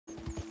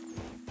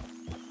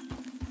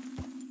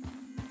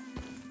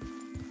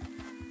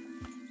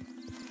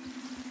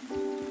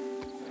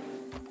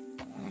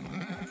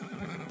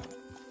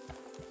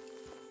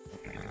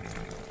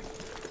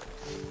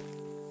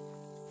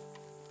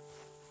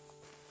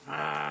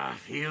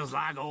Feels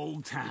like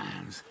old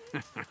times.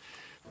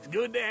 It's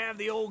good to have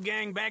the old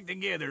gang back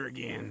together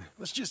again.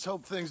 Let's just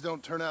hope things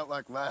don't turn out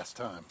like last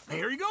time.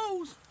 Here he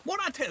goes.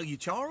 What'd I tell you,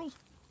 Charles?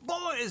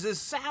 Boy is as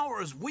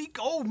sour as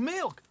week-old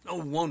milk. No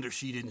wonder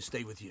she didn't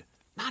stay with you.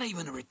 Not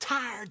even a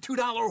retired $2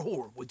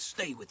 whore would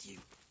stay with you.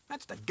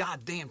 That's the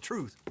goddamn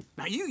truth.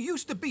 Now, you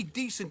used to be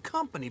decent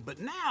company, but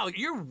now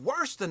you're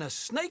worse than a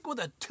snake with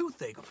a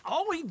toothache.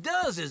 All he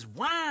does is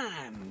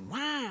whine,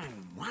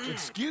 whine, whine.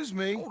 Excuse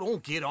me? Oh,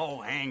 don't get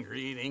all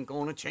angry. It ain't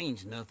gonna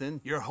change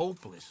nothing. You're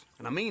hopeless.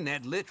 And I mean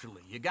that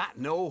literally. You got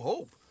no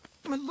hope.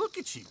 I mean, look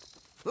at you.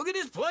 Look at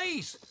this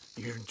place.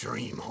 Your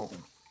dream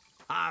home.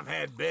 I've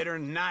had better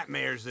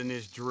nightmares than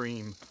this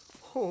dream.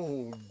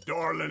 Oh,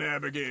 darling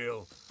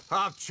Abigail,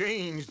 I've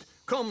changed.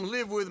 Come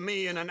live with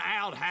me in an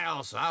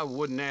outhouse I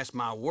wouldn't ask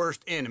my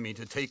worst enemy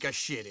to take a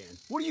shit in.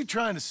 What are you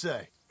trying to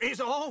say? It's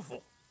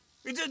awful.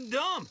 It's a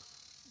dump.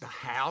 The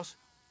house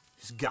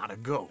has gotta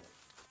go.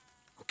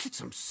 Get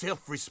some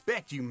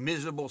self-respect, you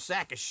miserable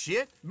sack of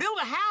shit. Build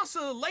a house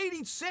a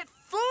lady'd set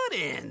foot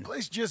in. The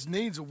place just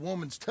needs a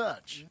woman's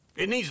touch.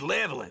 It needs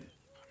leveling.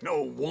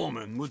 No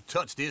woman would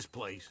touch this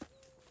place.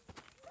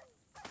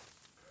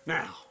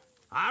 Now,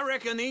 I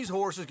reckon these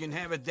horses can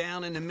have it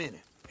down in a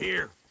minute.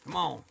 Here, come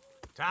on.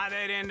 Tie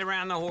that end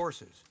around the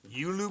horses.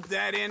 You loop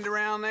that end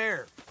around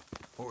there.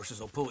 Horses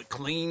will pull it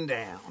clean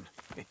down.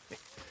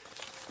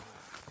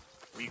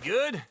 We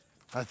good?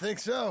 I think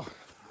so.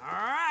 All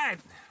right.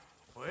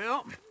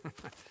 Well,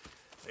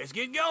 let's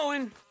get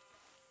going.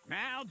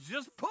 Now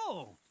just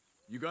pull.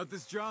 You got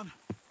this, John?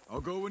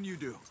 I'll go when you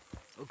do.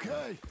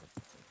 Okay.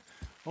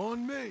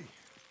 On me.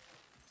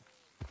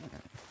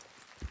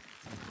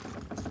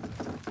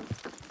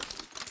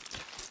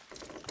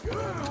 Good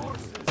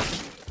horses.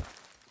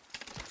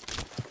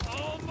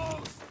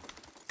 Almost.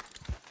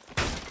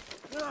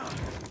 Got it.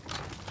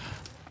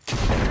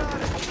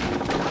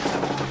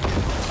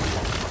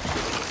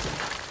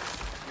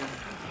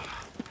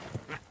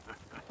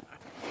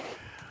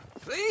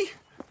 See?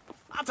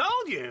 I told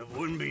you it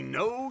wouldn't be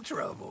no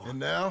trouble. And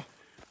now?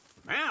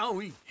 Now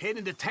we head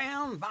into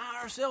town, buy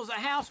ourselves a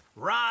house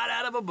right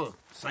out of a book.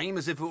 Same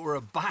as if it were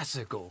a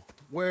bicycle.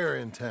 Where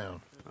in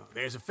town?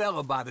 There's a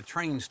fella by the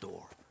train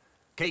store.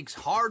 Cakes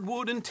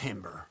hardwood and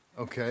timber.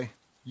 Okay.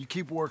 You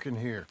keep working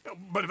here.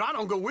 But if I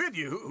don't go with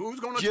you, who's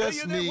gonna tell you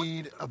Just that?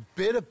 need a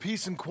bit of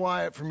peace and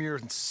quiet from your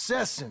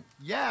incessant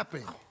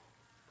yapping.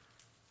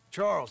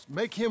 Charles,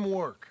 make him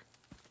work.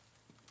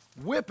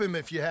 Whip him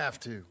if you have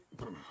to.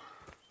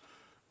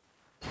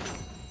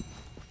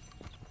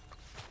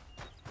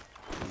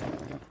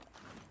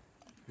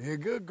 You're a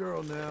good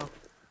girl now.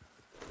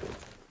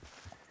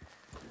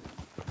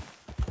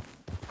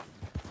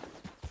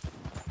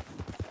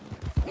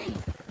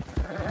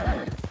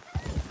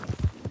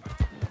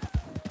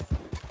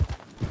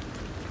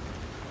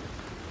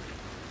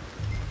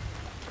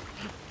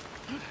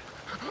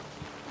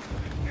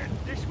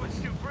 This one's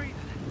still breathing.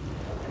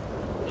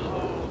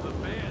 Oh, the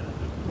man.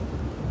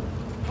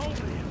 Hold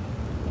him.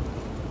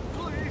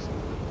 Please,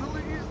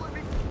 please let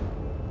me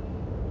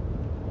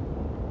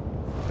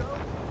go.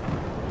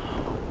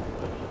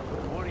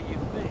 What do you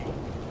think?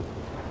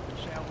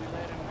 Shall we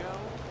let him go?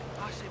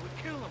 I say we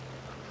kill him.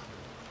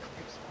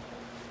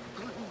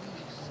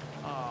 Please.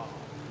 Oh,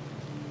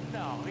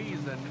 no,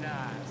 he's a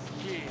nice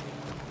kid.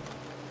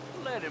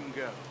 Let him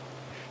go.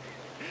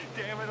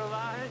 Damn it,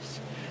 Elias.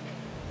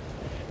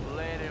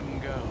 Let him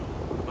go,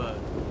 but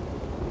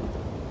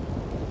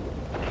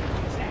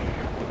his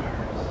hair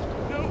hurts.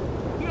 No,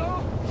 no,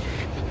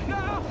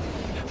 no!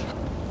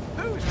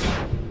 Who's...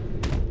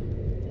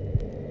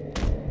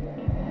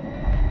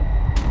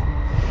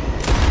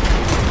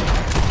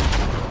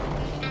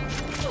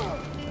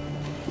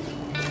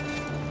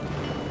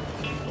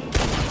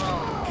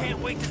 Can't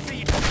wait to see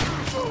you.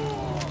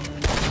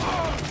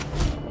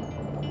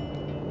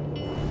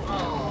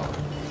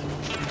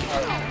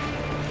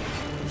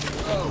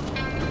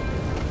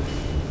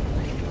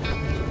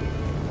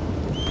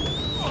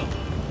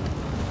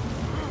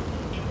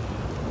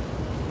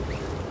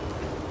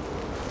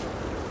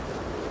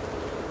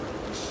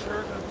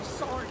 Sure gonna be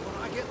sorry when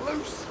I get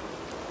loose.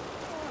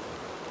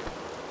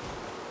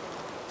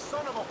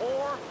 Son of a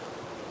whore.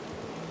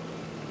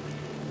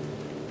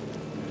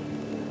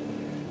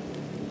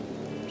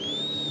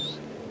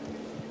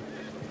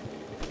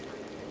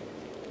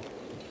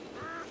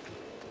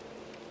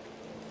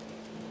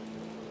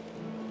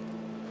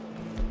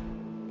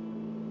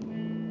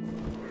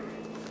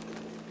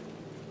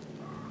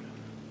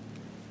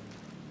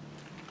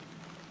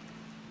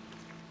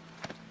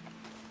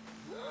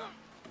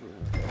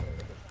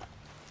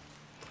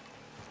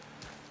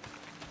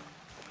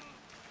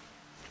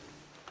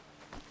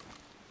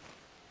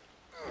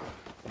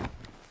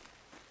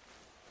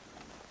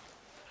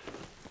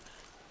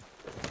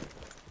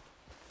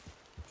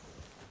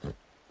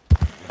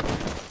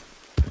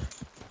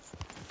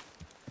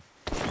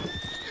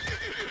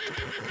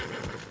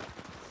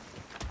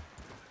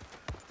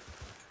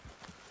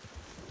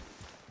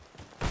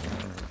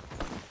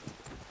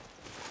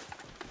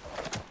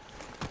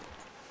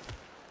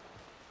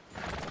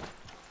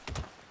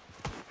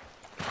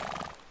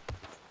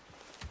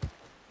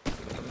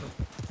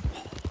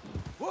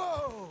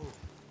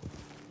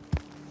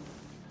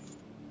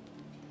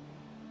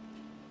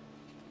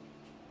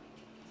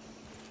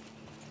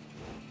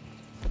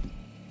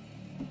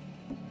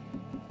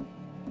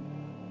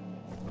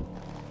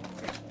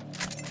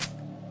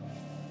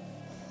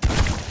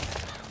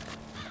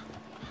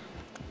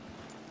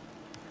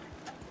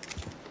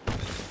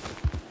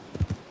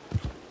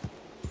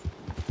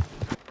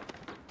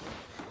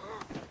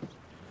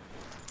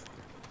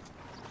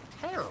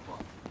 terrible.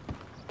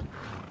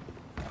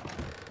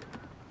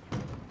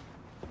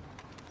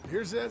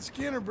 Here's that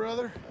Skinner,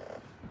 brother.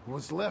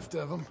 What's left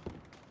of him.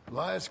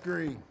 Last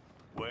green.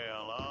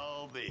 Well,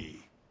 I'll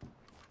be.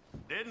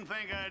 Didn't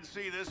think I'd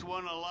see this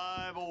one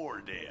alive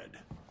or dead.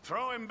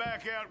 Throw him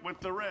back out with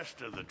the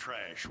rest of the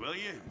trash, will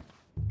you?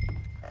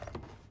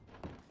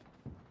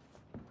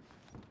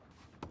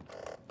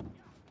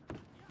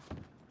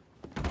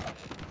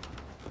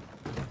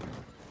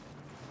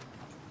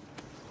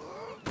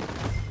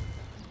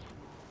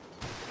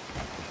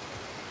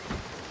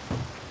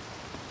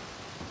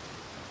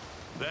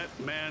 That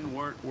man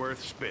weren't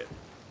worth spit.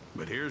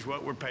 But here's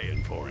what we're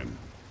paying for him.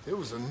 It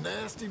was a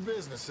nasty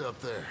business up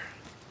there.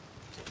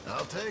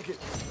 I'll take it.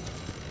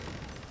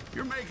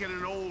 You're making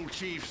an old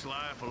chief's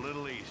life a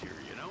little easier,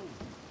 you know?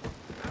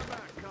 How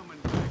about coming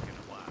back in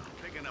a while,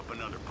 picking up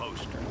another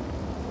poster?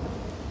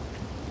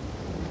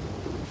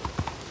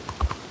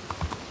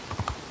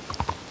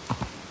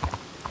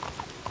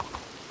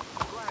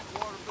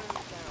 Blackwater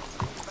Boomtown.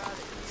 Read about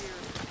it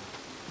here.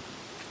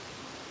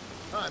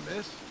 Hi,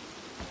 miss.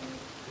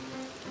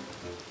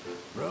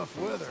 Rough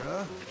weather,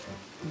 huh?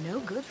 No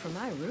good for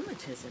my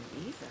rheumatism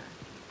either.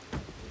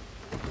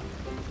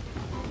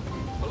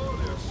 Hello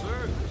there,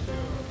 sir. Is this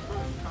your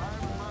first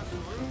time in my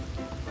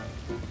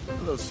saloon?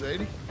 Hello,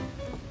 Sadie.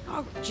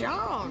 Oh,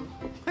 John,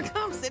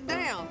 come sit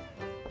down.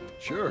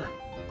 Sure.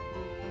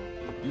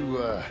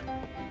 You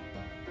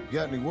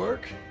got any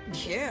work?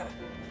 Yeah,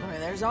 I mean,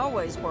 there's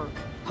always work.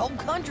 Whole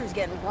country's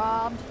getting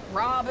robbed,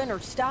 robbing or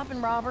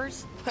stopping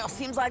robbers. Well,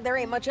 seems like there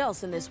ain't much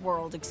else in this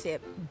world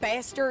except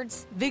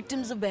bastards,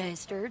 victims of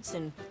bastards,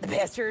 and the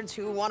bastards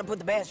who want to put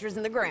the bastards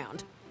in the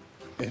ground.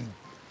 And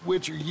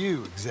which are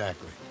you,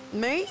 exactly?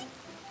 Me?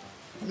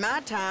 In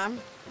my time,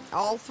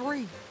 all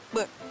three.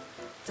 But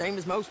same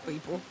as most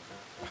people.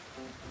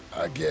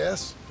 I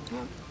guess.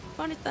 Well,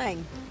 funny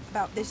thing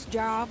about this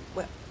job,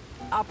 well,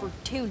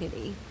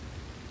 opportunity,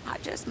 I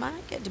just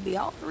might get to be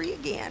all three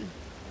again.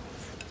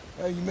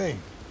 How you mean?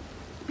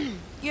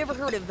 You ever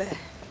heard of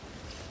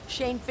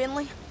Shane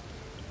Finley?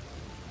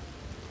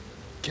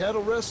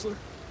 Cattle wrestler?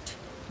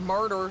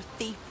 Murderer,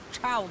 thief,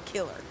 child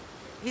killer.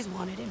 He's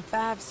wanted in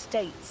 5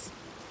 states.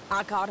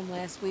 I caught him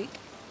last week.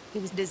 He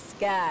was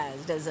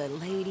disguised as a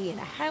lady in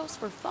a house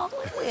for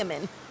fallen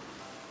women.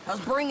 I was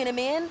bringing him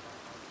in,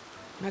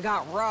 and I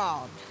got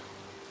robbed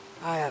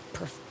by a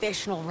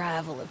professional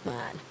rival of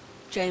mine,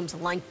 James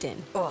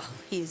Langton. Oh,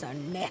 he's a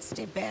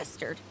nasty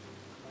bastard.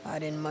 I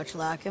didn't much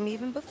like him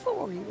even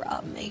before he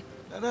robbed me.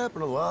 That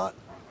happened a lot.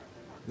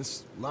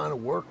 This line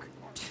of work.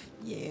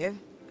 Yeah,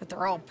 but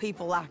they're all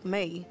people like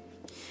me.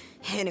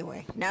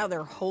 Anyway, now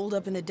they're holed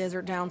up in the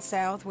desert down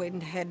south, waiting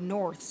to head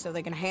north so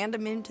they can hand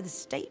them in to the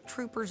state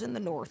troopers in the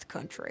north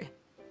country.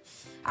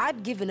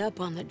 I'd given up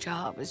on the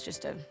job as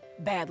just a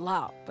bad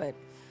lot, but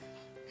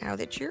now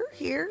that you're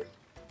here,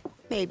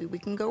 maybe we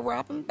can go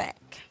rob them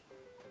back.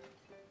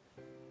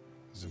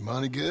 Is the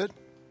money good?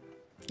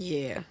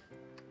 Yeah,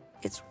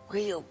 it's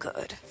real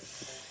good.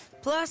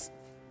 Plus,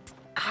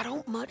 I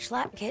don't much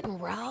like getting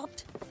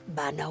robbed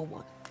by no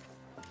one.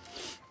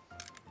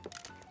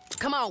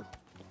 Come on.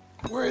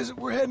 Where is it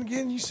we're heading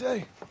again, you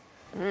say?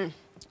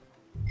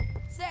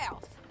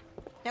 South.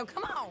 Now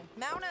come on,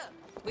 mount up.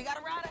 We got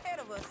a ride ahead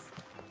of us.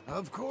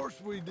 Of course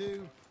we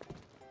do.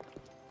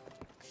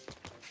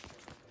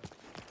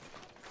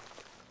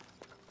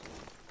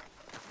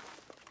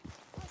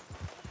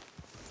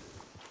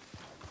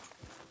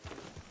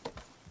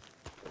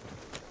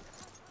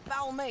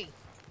 Follow me.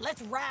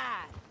 Let's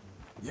ride.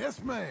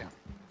 Yes, ma'am.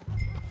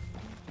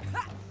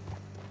 Ha!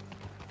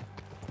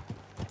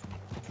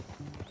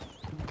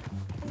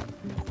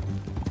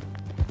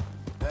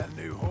 That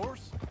new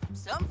horse?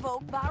 Some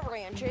folk buy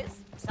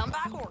ranches, some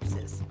buy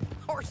horses.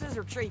 Horses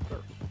are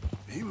cheaper.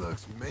 He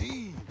looks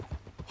mean.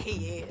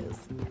 He is.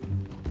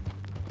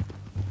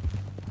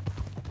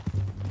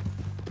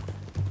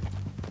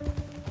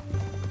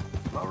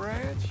 My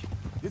ranch?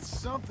 It's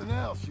something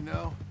else, you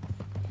know.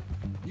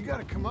 You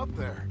gotta come up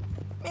there.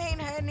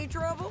 Ain't had any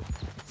trouble?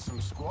 Some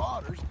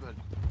squatters, but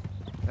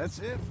that's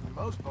it for the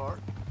most part.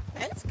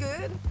 That's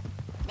good.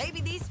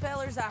 Maybe these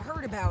fellers I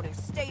heard about have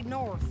stayed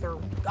north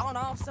or gone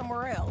off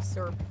somewhere else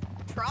or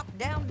dropped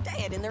down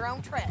dead in their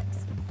own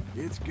tracks.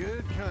 It's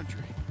good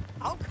country.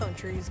 All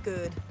country is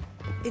good.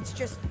 It's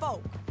just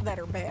folk that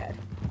are bad.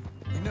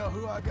 You know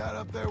who I got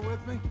up there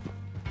with me?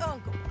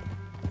 Uncle.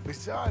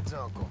 Besides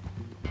Uncle.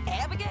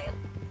 Abigail?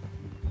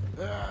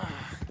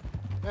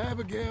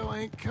 Abigail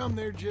ain't come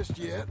there just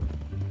yet.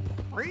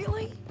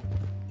 Really?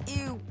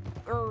 You,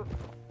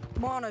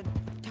 wanna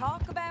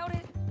talk about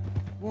it?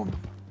 Well,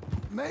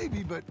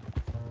 maybe, but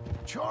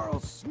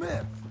Charles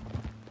Smith.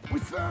 We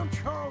found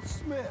Charles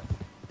Smith.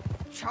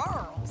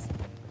 Charles?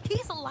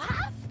 He's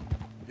alive?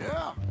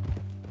 Yeah.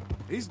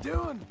 He's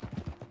doing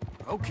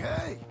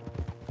okay.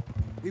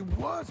 He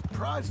was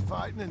prize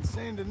fighting in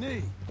Saint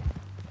Denis.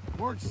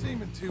 Weren't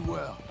seeming too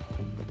well.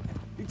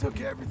 He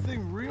took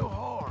everything real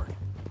hard.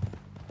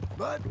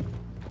 But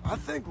I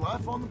think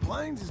life on the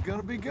plains is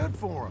gonna be good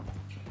for him.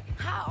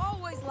 I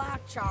always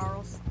liked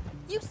Charles.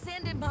 You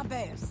send him my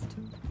best.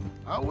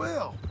 I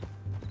will.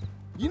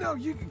 You know,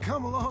 you can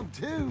come along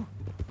too.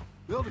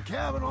 Build a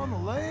cabin on the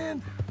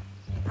land.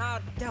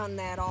 I've done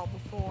that all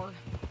before.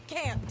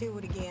 Can't do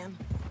it again.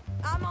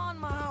 I'm on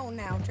my own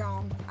now,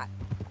 John.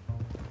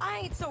 I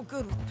ain't so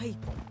good with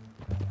people.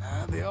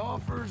 The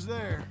offer's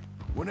there,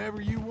 whenever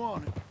you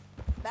want it.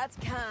 That's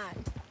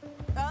kind.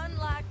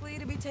 Unlikely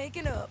to be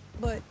taken up,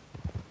 but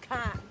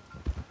kind.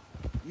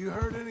 You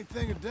heard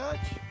anything of Dutch?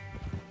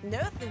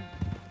 Nothing.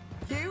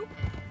 You?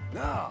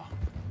 No.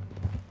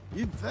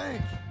 You'd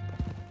think.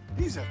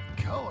 He's a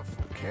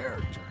colorful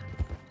character.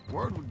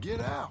 Word would get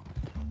out.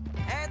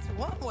 That's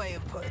one way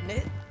of putting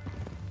it.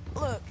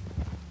 Look,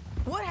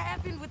 what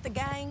happened with the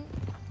gang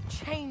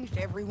changed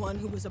everyone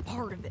who was a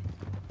part of it.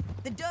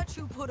 The Dutch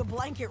who put a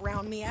blanket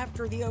round me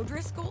after the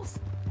O'Driscolls,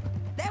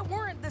 that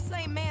weren't the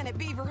same man at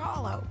Beaver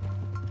Hollow.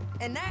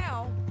 And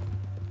now,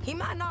 he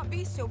might not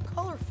be so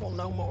colorful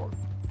no more.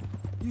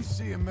 You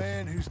see a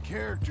man whose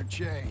character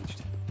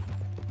changed.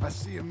 I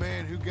see a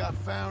man who got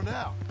found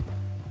out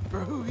for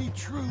who he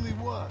truly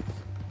was.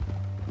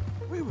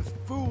 We was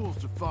fools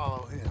to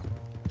follow him.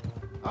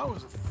 I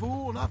was a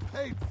fool and I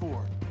paid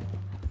for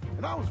it.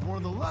 And I was one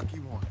of the lucky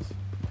ones.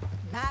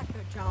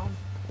 Micah, John.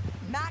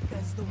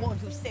 Micah's the one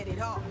who set it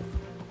off.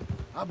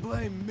 I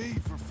blame me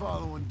for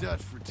following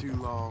Dutch for too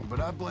long, but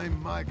I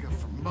blame Micah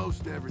for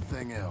most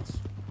everything else.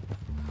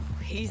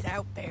 He's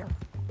out there.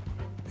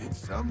 And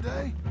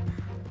someday,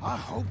 I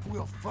hope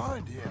we'll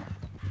find him.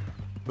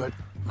 But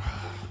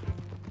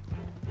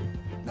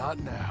not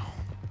now.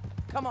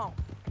 Come on.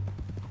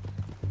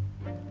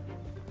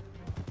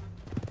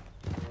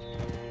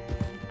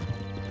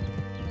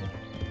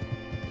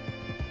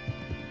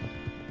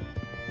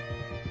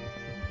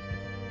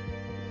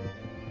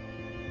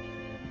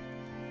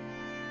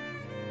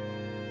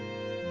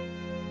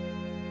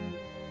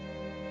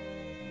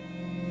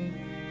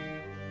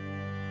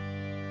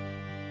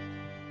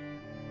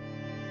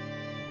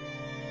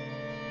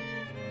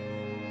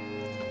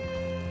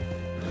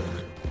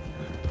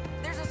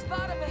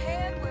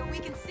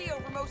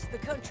 Most of the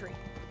country.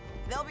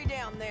 They'll be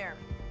down there.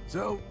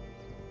 So,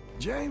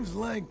 James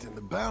Langton,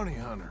 the bounty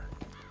hunter,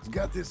 has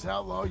got this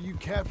outlaw you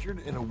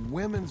captured in a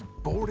women's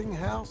boarding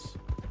house?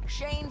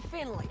 Shane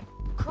Finley,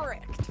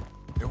 correct.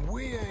 And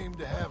we aim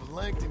to have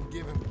Langton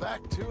give him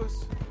back to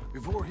us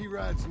before he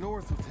rides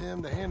north with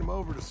him to hand him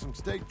over to some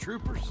state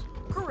troopers?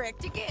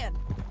 Correct again.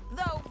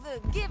 Though the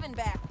giving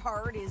back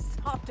part is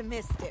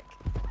optimistic.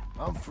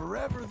 I'm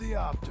forever the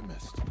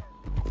optimist.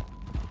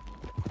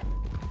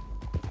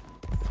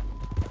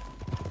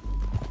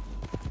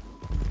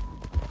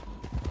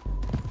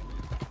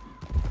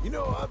 You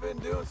know, I've been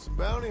doing some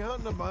bounty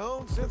hunting of my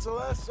own since I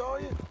last saw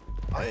you.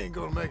 I ain't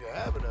gonna make a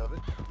habit of it.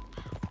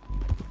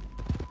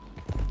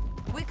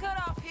 We cut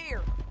off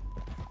here.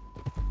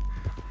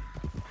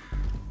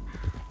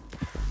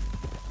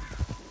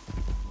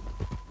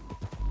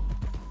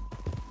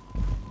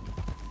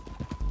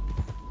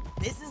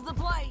 This is the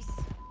place.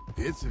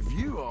 It's a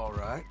view, all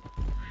right.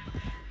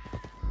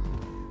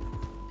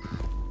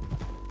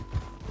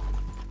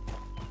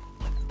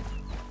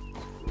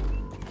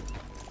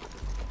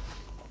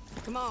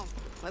 Come on,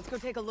 let's go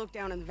take a look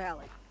down in the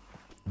valley.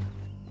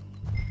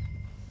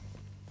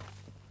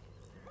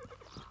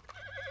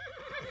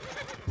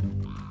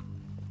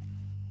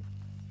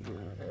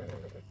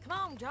 Come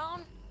on,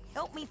 John.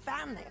 Help me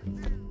find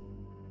them.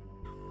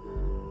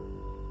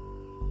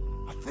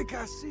 I think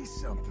I see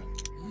something.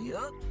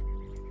 Yup.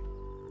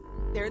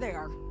 There they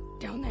are,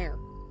 down there.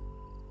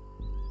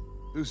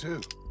 Who's who?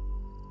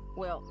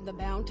 Well, the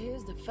Bounty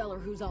is the feller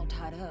who's all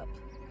tied up.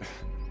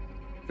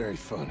 Very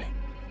funny.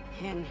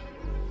 And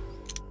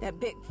that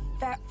big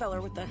fat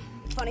feller with the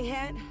funny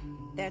hat,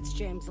 that's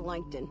James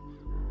Langton.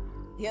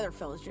 The other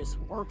fellas just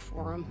work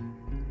for him.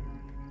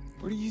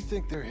 Where do you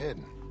think they're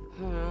heading?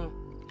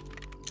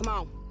 Come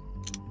on,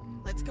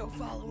 let's go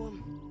follow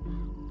them.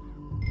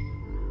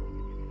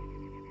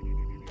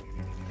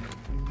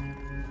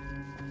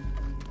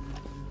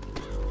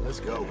 Let's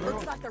go, girl.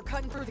 Looks like they're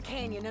cutting through the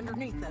canyon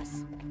underneath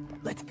us.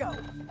 Let's go.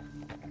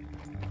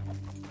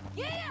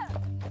 Yeah!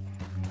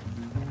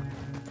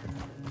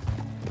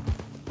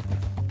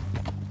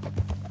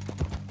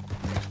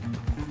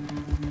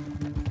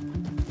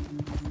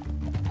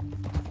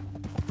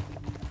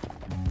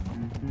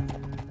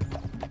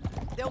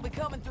 They'll be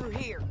coming through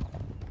here.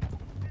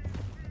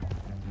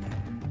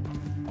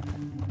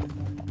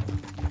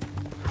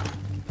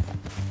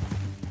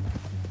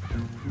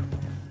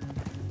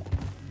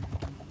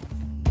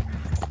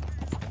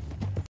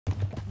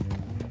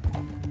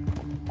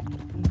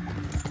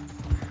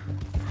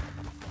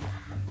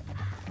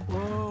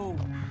 Whoa.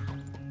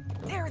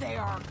 There they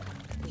are.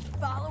 We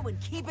follow and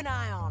keep an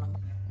eye on them.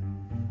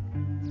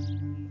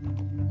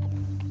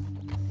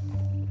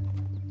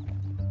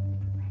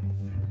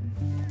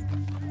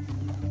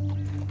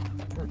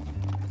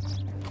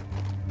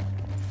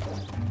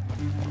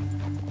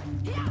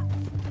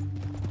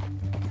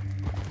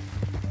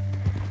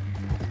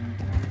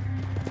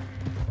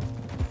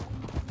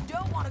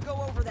 Don't want to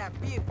go over that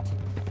butte.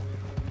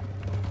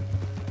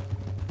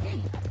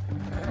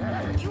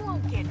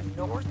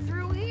 North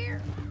through here?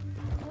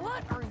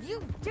 What are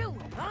you doing,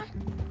 huh?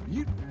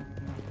 You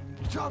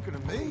talking to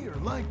me or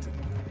Langton?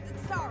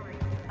 Sorry,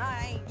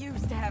 I ain't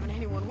used to having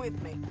anyone with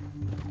me.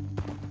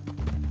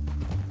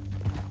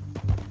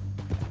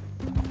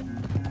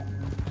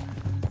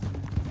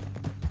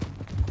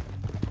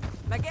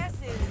 My guess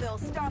is they'll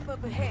stop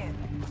up ahead.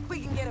 We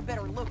can get a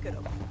better look at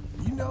them.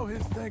 You know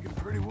his thinking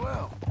pretty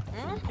well.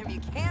 If you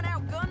can't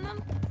outgun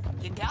them,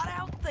 you gotta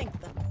outthink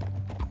them.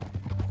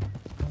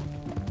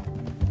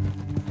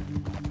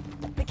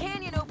 The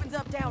canyon opens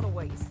up down a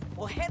ways.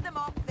 We'll head them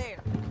off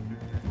there.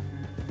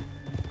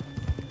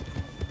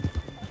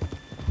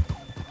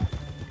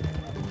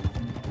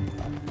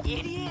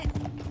 Idiot!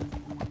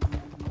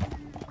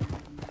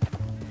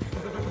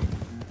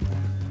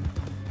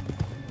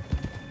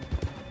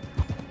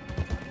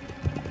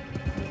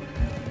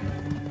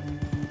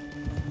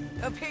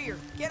 Up here,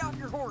 get off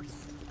your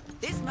horse.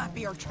 This might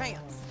be our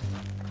chance.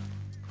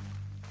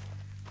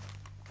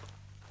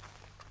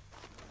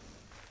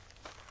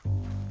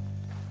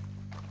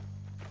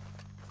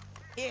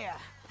 Yeah,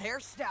 they're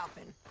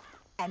stopping.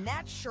 And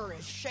that sure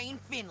is Shane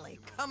Finley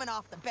coming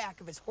off the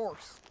back of his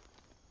horse.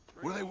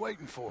 What are they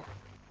waiting for?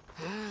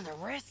 The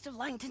rest of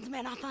Langton's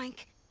men, I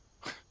think.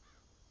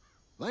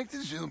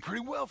 Langton's doing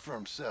pretty well for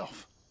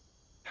himself.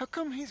 How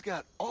come he's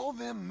got all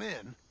them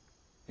men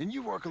and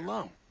you work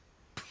alone?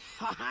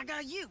 I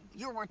got you.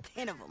 You're worth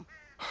 10 of them.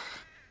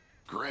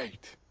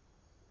 Great.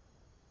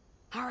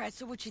 All right,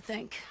 so what you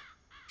think?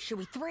 Should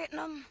we threaten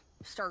them,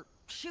 start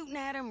shooting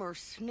at them, or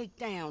sneak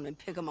down and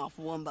pick them off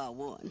one by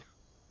one?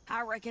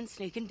 I reckon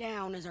sneaking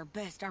down is our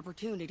best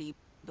opportunity,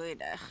 but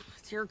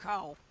it's your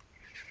call.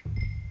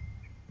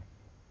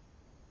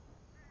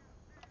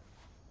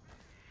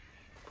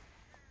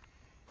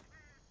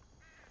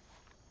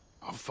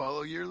 I'll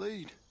follow your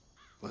lead.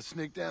 Let's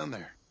sneak down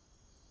there.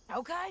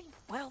 Okay,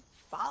 well,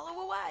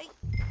 follow away.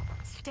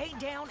 Stay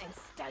down and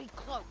stay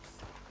close.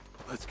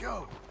 Let's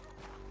go.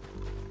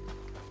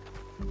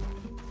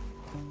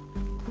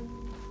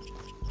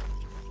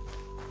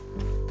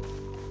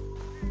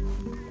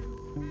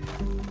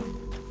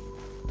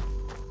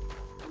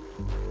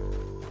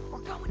 We're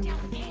going down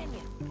the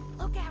canyon.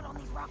 Look out on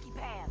these rocky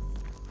paths.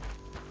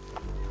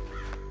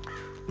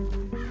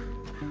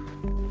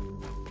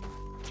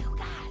 Two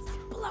guys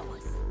below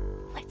us.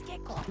 Let's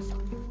get closer.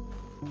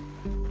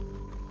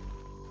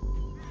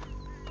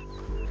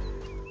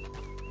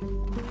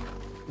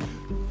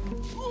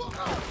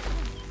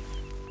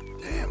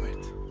 Damn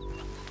it.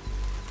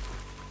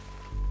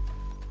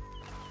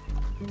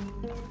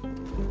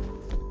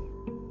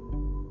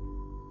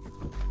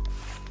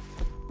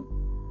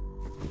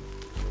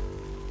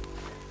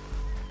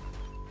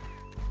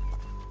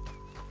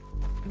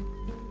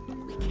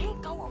 We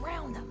can't go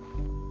around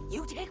them.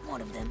 You take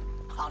one of them,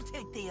 I'll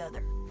take the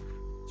other.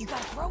 You got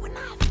a throwing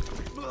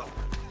knife? Good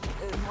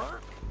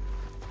work.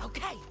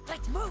 Okay,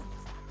 let's move.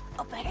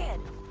 Up ahead,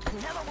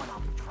 another one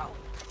on patrol.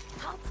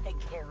 I'll take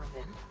care of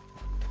him.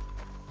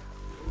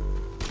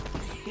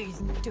 He's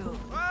done.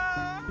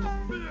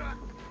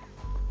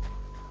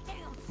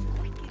 Damn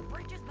squeaky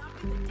bridges not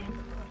be the death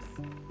of us.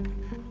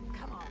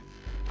 Come on.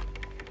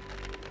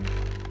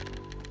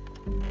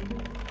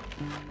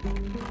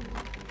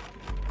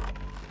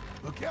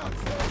 Look out,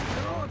 son.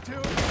 They're on to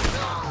it.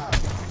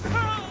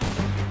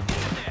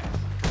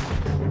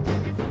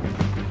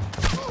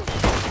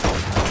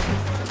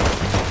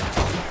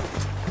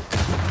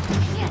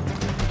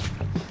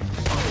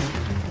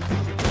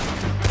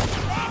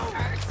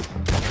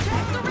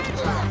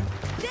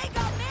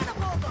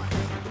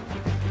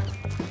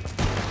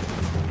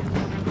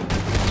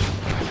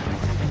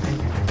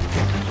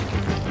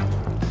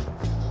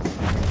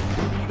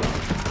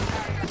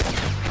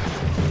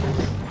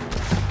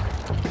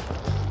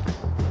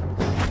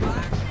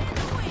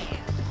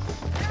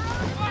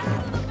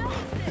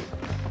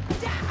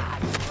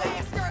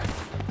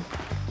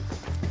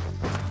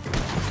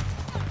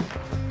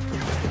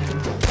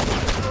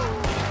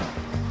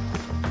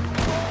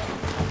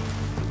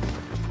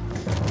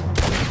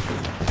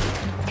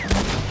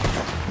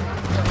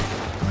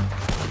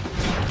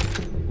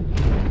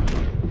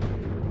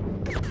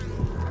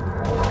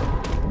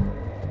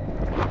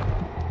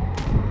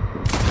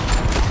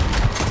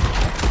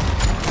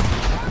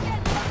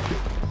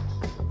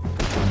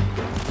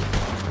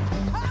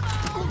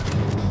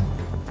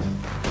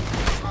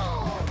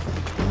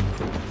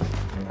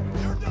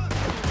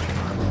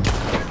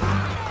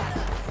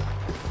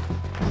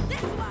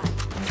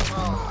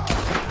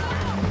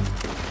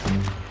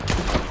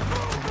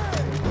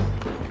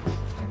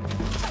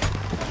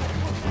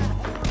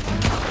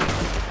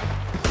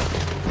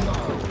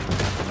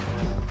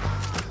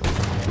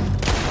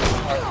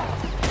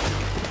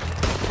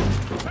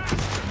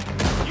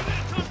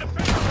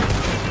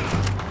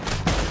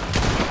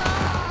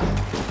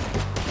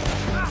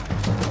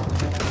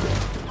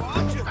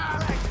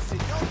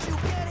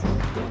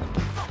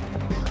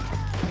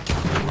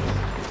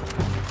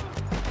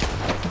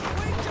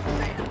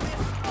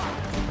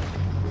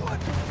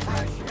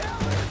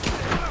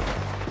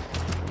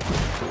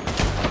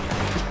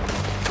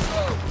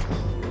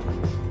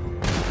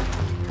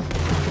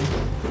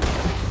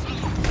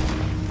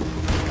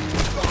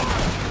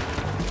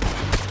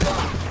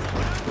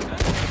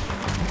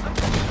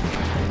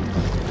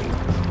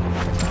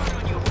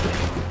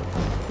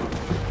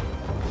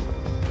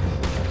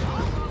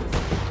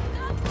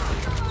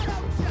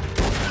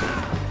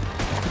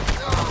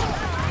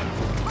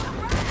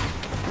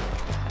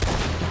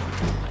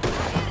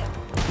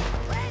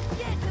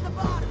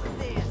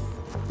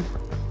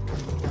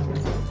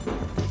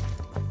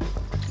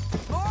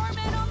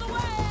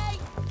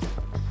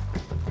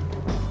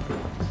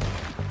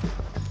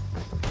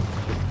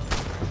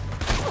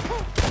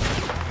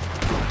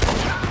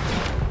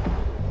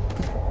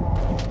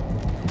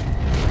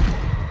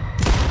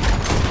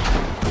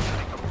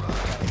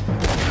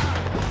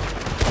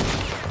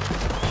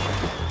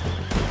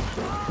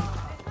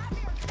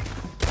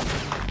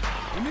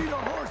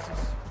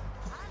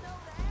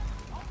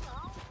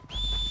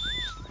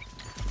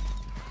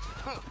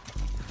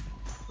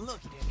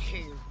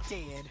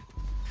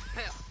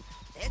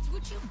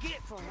 you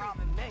get for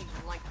robbing me,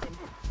 Lincoln.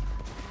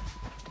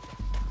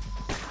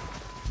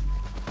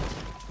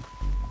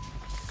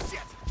 Shit!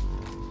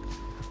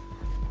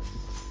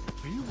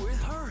 Are you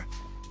with her?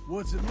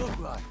 What's it look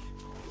like?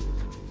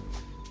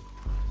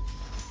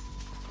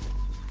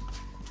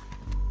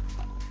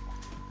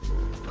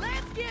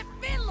 Let's get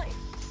Finley!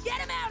 Get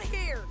him out of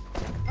here!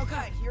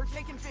 Okay, you're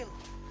taking Finley.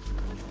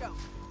 Let's go.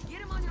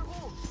 Get him on your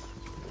horse.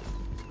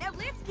 Now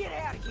let's get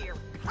out of here.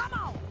 Come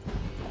on!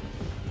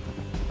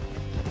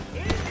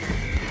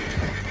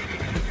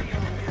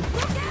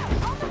 Look out!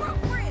 On the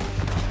rope bridge!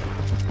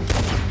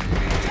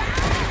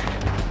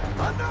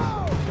 I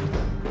know!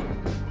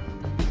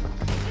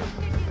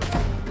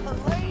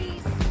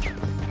 Police!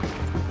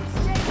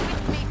 Stay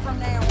with me from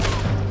now on.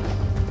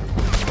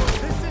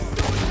 This is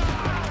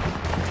suicide!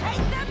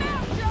 Take them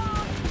out,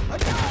 John! I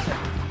got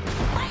it!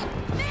 Wait!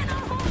 Men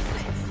on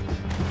horses!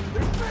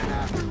 There's men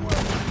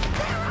everywhere!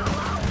 They're all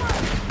over!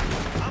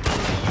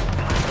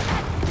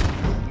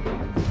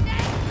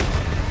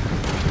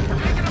 We're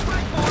making a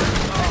break for it.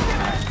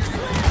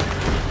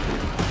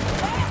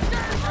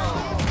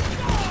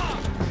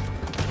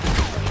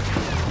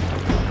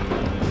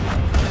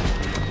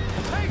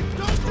 Hey,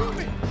 don't do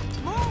me!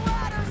 More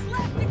riders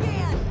left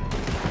again!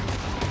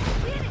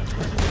 Get it!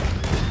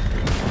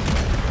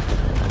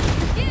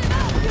 Get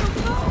up, you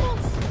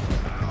fools!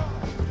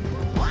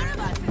 One of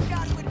us has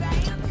got to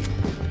advance!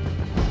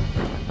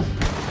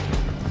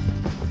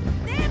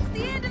 That's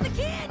the end of the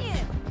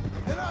canyon!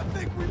 And I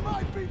think we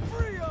might be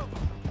free of them!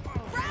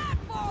 Ride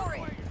for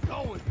it!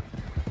 Going!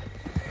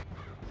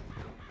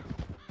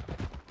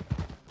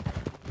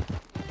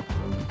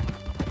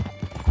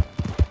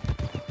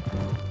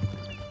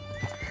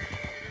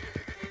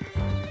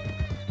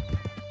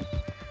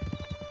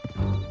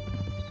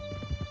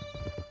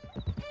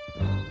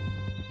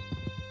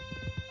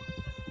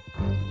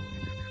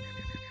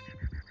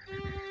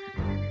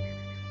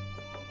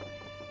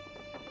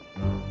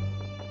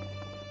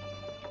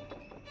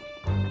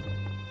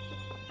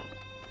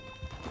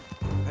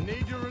 I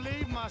need to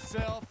relieve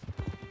myself.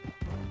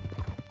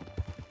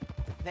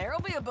 There'll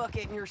be a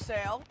bucket in your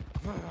cell.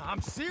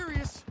 I'm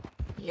serious.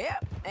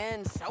 Yep,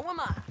 and so am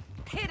I.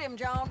 Hit him,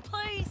 John,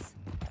 please.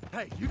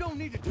 Hey, you don't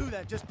need to do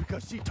that just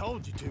because she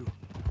told you to.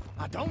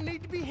 I don't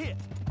need to be hit.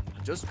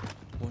 I just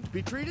want to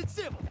be treated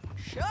civil.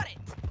 Shut it.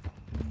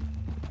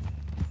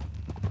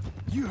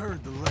 You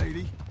heard the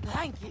lady.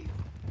 Thank you.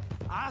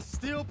 I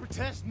still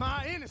protest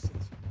my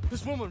innocence.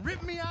 This woman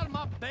ripped me out of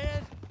my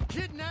bed,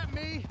 kidnapped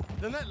me,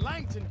 then that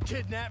Langton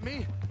kidnapped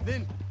me,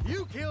 then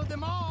you killed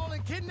them all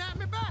and kidnapped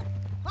me back.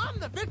 I'm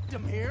the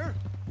victim here.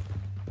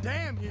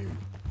 Damn you.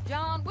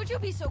 John, would you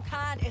be so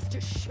kind as to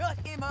shut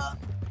him up?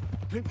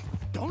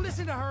 Don't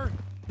listen to her.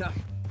 Now,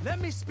 let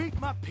me speak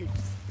my piece.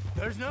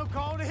 There's no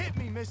call to hit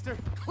me, mister.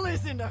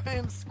 Listen to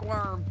him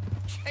squirm.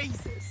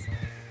 Jesus.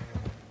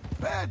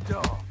 Bad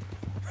dog.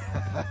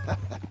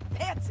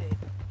 That's it.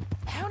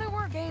 County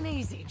work ain't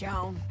easy,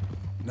 John.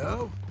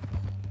 No,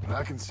 but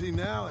I can see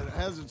now it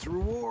has its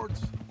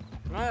rewards.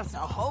 That's a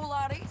whole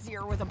lot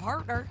easier with a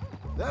partner.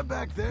 That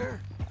back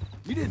there,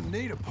 you didn't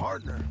need a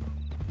partner.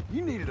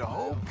 You needed a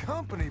whole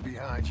company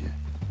behind you.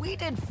 We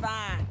did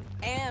fine.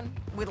 And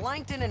with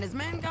Langton and his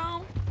men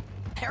gone,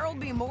 there'll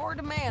be more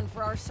demand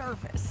for our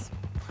service.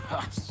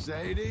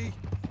 Sadie,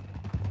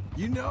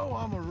 you know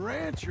I'm a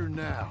rancher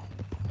now.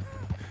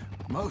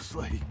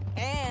 Mostly.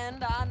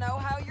 And I know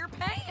how you're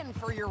paying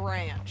for your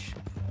ranch.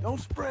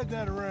 Don't spread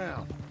that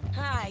around.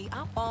 Hey,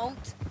 I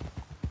won't.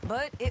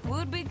 But it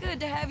would be good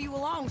to have you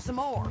along some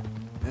more.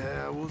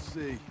 Yeah, we'll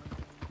see.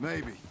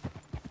 Maybe.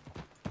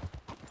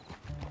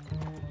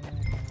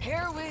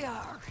 Here we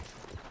are.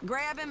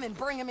 Grab him and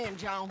bring him in,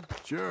 John.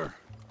 Sure.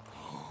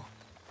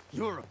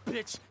 You're a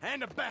bitch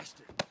and a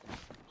bastard.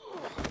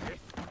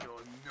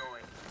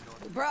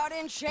 We brought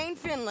in Shane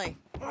Finley.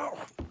 Oh,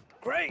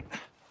 great.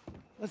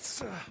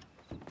 Let's,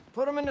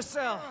 put him in the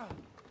cell.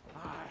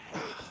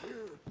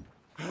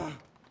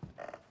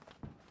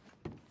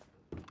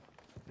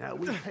 Now,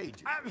 we paid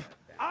you.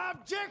 I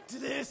object to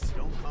this.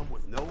 Don't come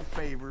with no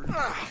favors.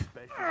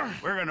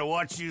 We're gonna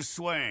watch you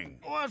swing.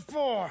 What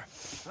for?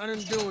 I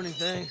didn't do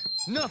anything.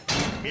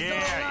 Nothing.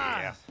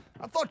 Yeah.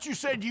 I thought you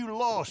said you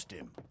lost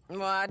him.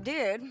 Well, I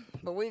did,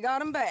 but we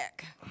got him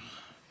back.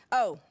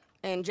 Oh,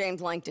 and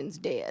James Langton's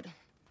dead.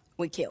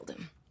 We killed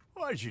him.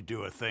 Why'd you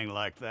do a thing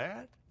like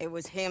that? It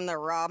was him that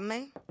robbed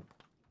me.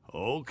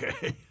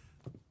 Okay.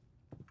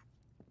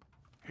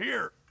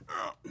 Here.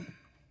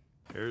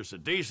 Here's a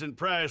decent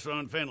price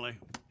on Finley.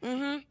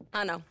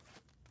 I know.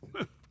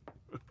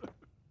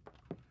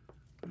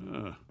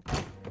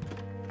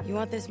 You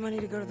want this money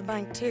to go to the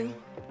bank, too?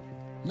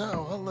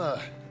 No,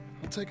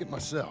 I'll take it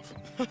myself.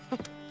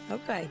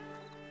 Okay,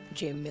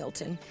 Jim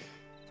Milton.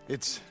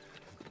 It's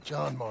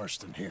John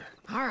Marston here.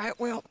 All right,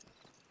 well,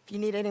 if you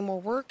need any more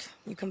work,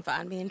 you can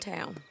find me in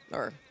town.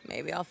 Or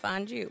maybe I'll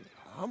find you.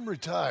 I'm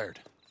retired.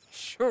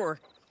 Sure.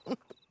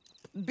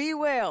 Be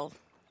well,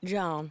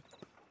 John.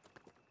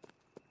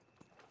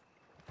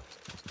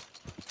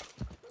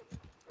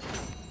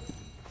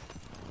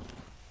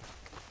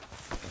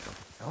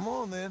 Come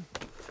on, then.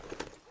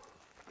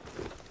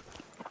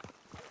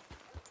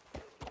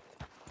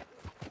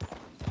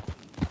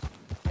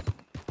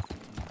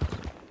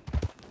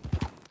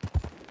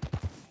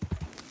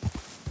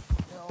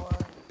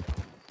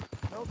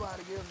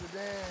 Nobody gives a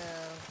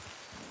damn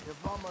if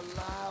I'm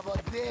alive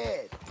or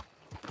dead.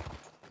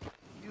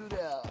 You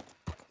there,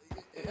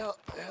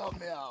 help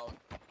me out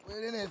with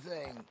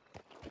anything.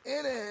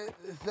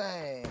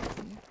 Anything.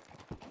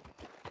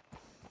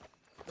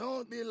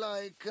 Don't be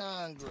like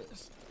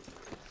Congress.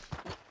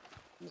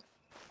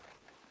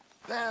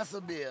 Pass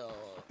a bill.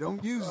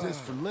 Don't use this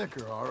for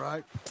liquor, all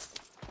right?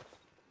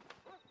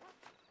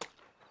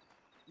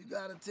 You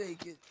gotta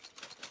take it.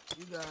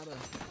 You gotta,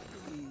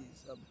 please.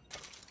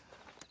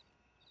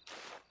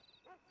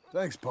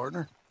 Thanks,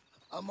 partner.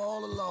 I'm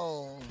all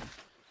alone,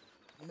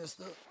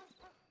 mister.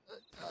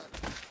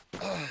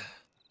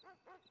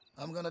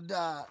 I'm gonna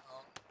die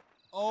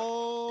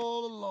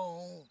all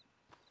alone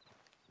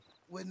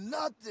with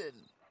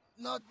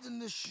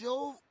nothing to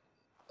show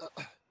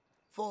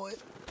for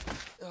it.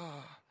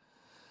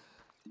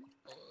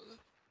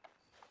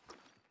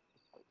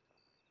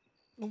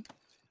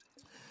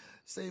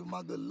 Save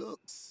my good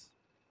looks.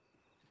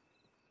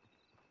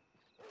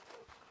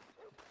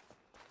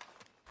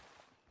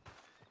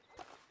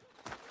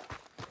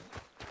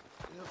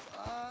 If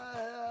I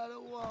had a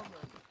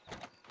woman,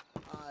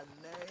 I'd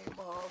name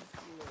her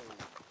Flo.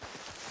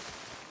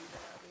 She'd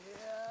have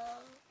hair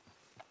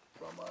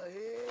from her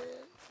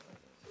head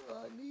to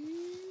her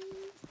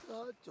knees to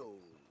her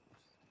toes.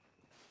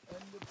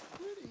 And the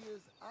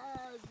prettiest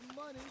eyes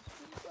money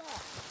can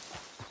buy.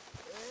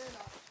 And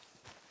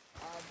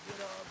I'd get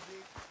her a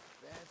big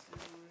fancy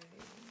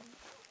ring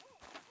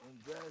and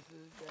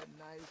dresses, that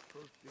nice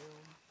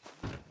perfume.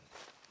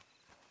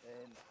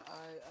 And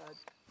I'd...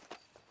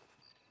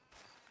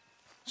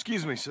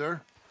 Excuse me,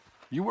 sir.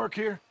 You work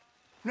here?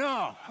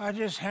 No, I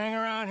just hang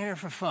around here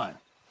for fun.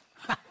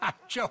 I'm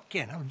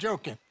joking.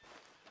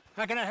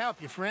 How can I help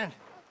you, friend?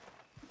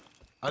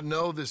 I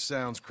know this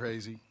sounds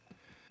crazy.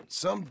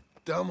 Some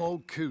dumb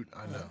old coot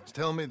I know is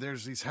telling me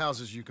there's these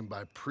houses you can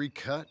buy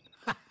pre-cut.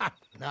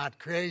 Not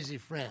crazy,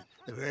 friend.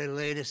 The very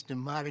latest in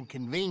modern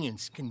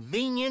convenience.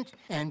 Convenient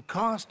and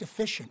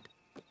cost-efficient.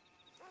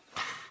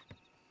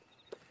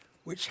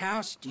 Which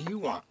house do you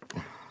want?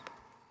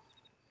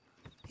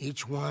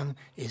 Each one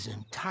is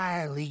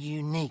entirely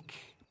unique,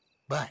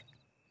 but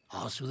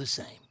also the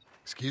same.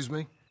 Excuse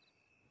me?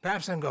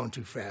 Perhaps I'm going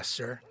too fast,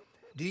 sir.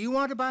 Do you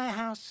want to buy a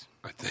house?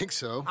 I think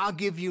so. I'll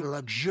give you a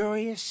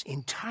luxurious,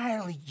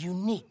 entirely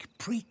unique,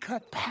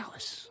 pre-cut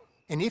palace.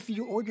 And if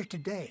you order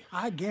today,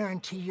 I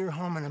guarantee you're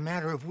home in a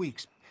matter of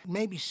weeks,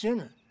 maybe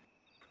sooner.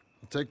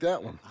 I'll take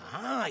that one.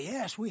 Ah,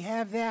 yes, we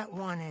have that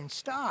one in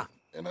stock.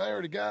 And I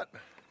already got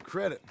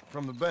credit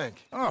from the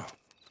bank. Oh,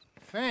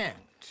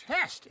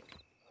 fantastic.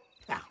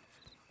 Now,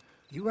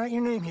 you write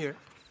your name here,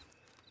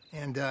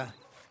 and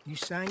you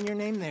sign your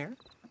name there,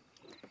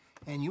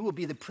 and you will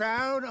be the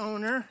proud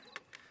owner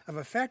of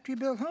a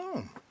factory-built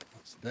home.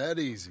 It's that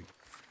easy.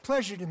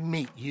 Pleasure to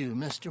meet you,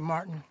 Mr.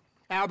 Martin.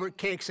 Albert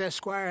Cakes,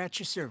 Esquire, at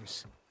your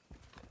service.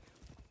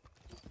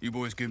 You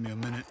boys give me a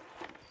minute.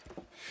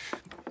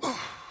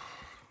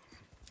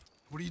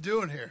 What are you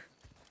doing here?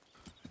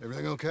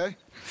 Everything okay?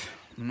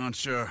 I'm not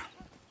sure.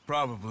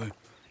 Probably.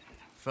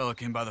 Fella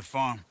came by the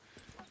farm.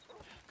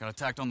 Got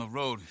attacked on the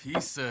road. He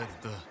said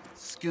the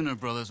Skinner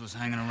brothers was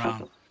hanging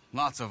around.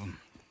 Lots of them.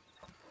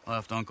 I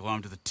left Uncle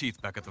armed to the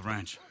teeth back at the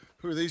ranch.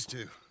 Who are these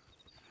two?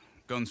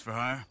 Guns for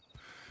hire.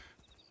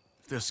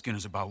 If there's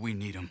Skinner's about, we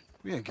need them.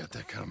 We ain't got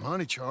that kind of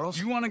money, Charles.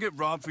 You want to get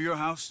robbed for your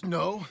house?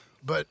 No,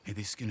 but... Hey,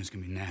 these Skinners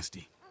can be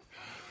nasty.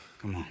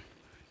 Come on.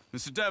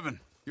 Mr. Devon,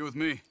 you're with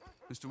me.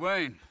 Mr.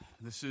 Wayne,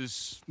 this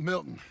is...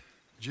 Milton.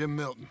 Jim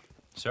Milton.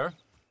 Sir,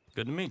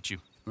 good to meet you.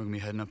 We're gonna be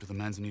heading up to the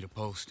Manzanita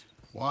post.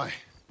 Why?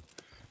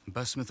 The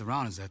best smith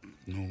around is that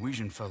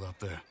Norwegian fella up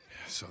there.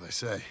 So they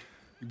say.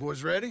 You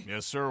boys ready?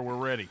 Yes, sir, we're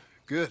ready.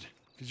 Good,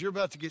 because you're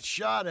about to get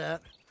shot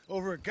at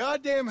over a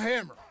goddamn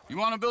hammer. You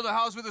want to build a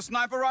house with a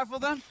sniper rifle,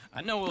 then?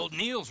 I know old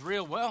Neil's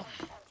real well.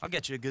 I'll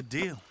get you a good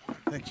deal.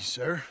 Thank you,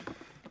 sir.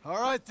 All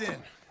right,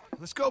 then.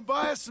 Let's go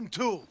buy us some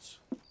tools.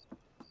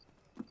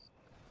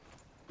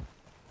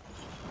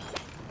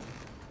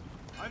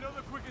 I know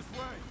the quickest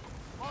way.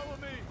 Follow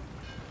me.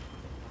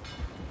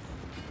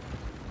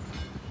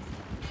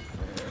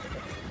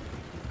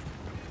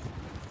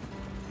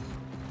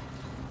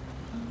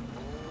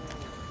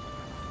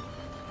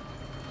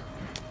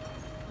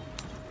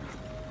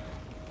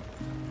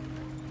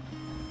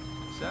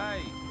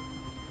 Say,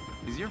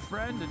 is your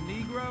friend a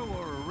Negro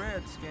or a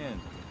Redskin?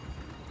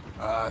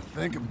 I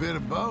think a bit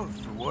of both,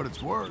 for what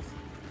it's worth.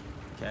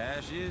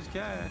 Cash is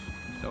cash,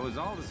 so it's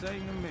all the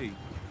same to me.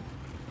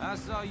 I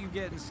saw you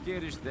getting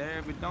skittish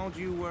there, but don't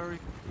you worry.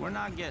 We're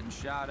not getting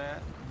shot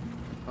at.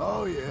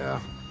 Oh, yeah.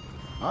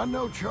 I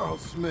know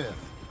Charles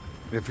Smith.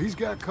 If he's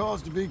got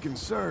cause to be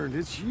concerned,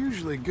 it's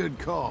usually good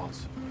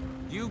cause.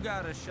 You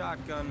got a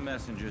shotgun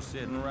messenger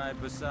sitting right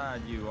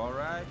beside you, all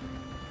right?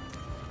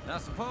 I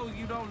suppose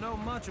you don't know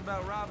much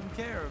about robbing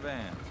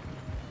caravans.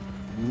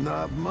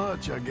 Not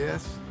much, I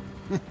guess.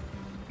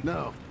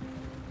 No.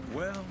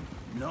 Well,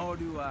 nor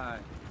do I.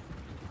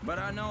 But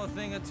I know a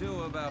thing or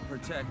two about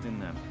protecting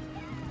them.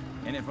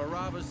 And if a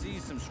robber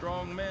sees some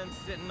strong men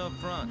sitting up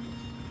front,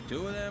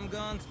 2 of them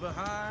guns for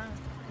hire,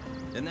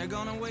 Then they're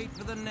gonna wait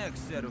for the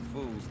next set of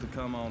fools to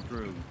come on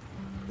through.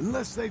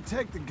 Unless they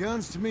take the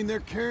guns to mean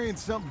they're carrying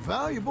something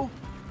valuable.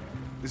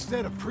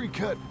 Instead of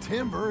pre-cut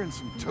timber and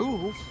some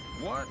tools.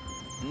 What?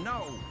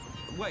 No.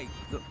 Wait,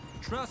 look,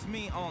 trust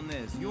me on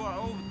this. You are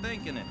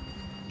overthinking it.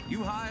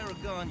 You hire a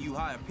gun, you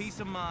hire peace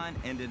of mind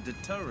and a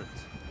deterrent.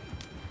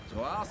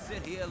 So I'll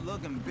sit here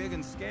looking big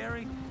and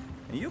scary,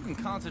 and you can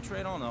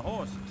concentrate on the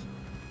horses.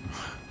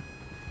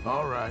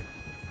 All right.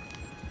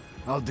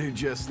 I'll do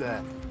just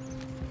that.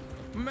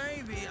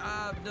 Maybe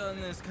I've done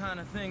this kind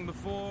of thing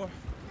before,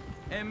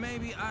 and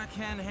maybe I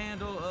can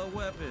handle a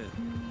weapon.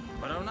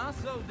 But I'm not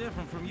so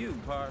different from you,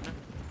 partner.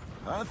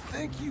 I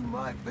think you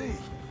might be.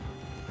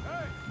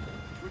 Hey,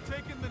 we're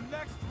taking the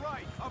next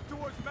right, up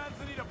towards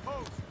Manzanita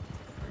Post.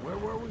 Where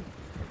were we?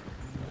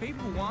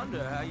 People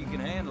wonder how you can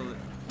handle it,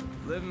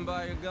 living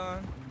by your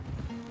gun.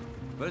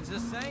 But it's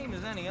the same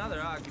as any other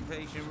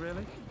occupation,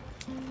 really.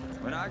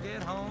 When I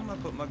get home, I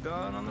put my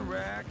gun on the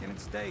rack and it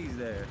stays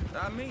there.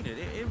 I mean it,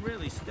 it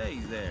really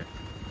stays there.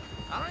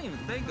 I don't even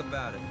think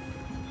about it.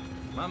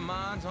 My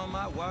mind's on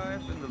my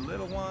wife and the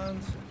little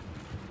ones.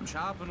 I'm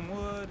chopping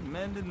wood,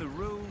 mending the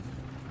roof,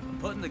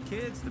 putting the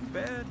kids to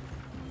bed.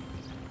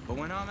 But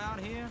when I'm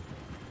out here,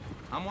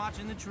 I'm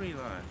watching the tree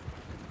line.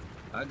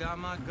 I got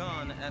my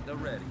gun at the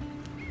ready.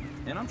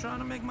 And I'm trying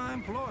to make my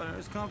employer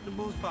as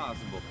comfortable as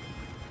possible.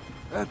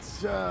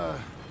 That's,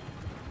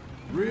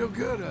 real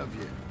good of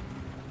you.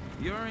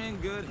 You're in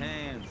good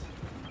hands.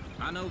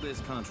 I know this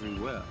country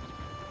well.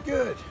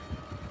 Good.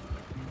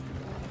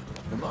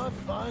 Am I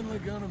finally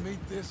gonna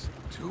meet this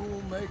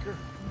tool maker?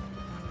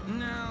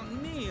 Now,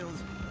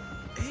 Niels,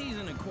 he's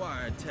an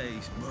acquired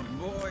taste, but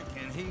boy,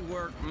 can he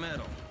work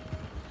metal.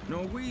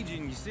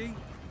 Norwegian, you see?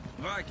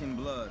 Viking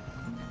blood.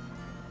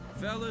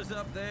 Fellas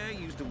up there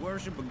used to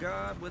worship a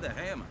god with a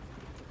hammer.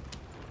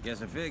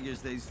 Guess I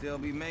figures they'd still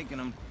be making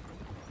them.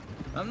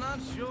 I'm not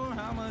sure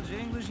how much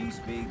English he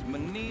speaks, but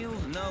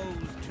Niels knows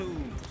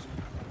tools.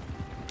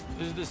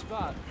 This is the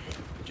spot,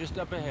 just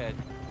up ahead.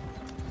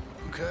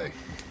 Okay.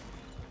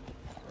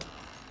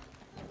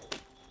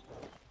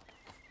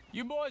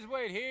 You boys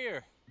wait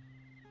here.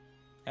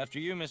 After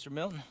you, Mr.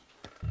 Milton.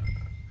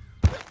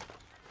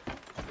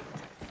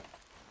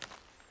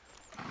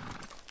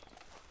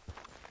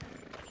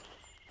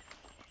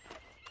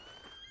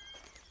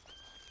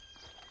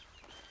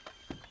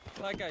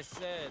 Like I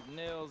said,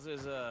 Nils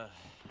is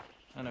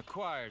an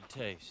acquired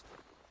taste.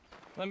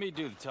 Let me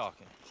do the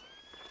talking.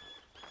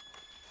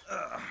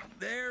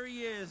 There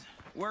he is,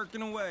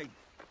 working away.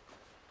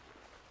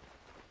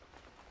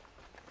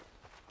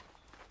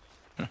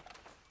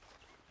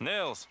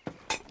 Nils.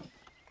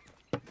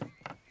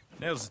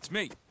 Nils, it's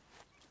me.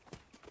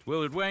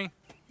 Willard Wayne.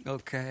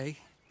 Okay.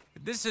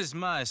 This is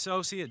my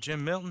associate,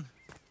 Jim Milton.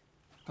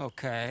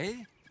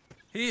 Okay.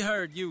 He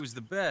heard you was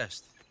the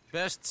best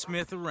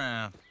smith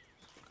around.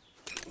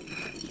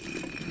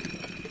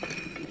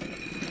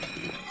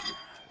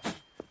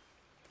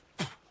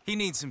 He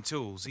needs some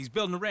tools. He's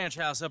building a ranch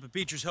house up at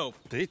Beecher's Hope.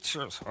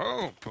 Beecher's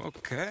Hope,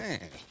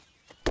 okay.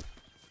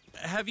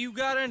 Have you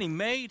got any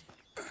made?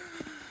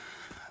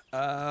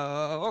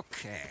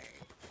 Okay.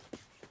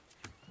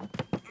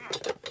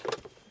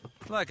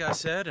 Like I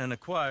said, an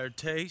acquired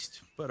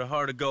taste, but a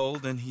heart of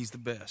gold, and he's the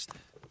best.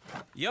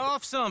 You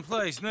off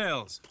someplace,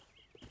 Nils?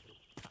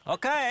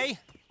 Okay.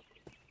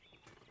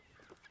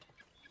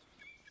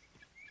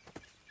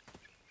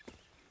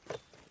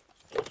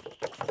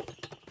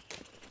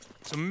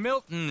 So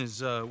Milton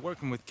is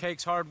working with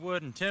Cake's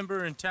Hardwood and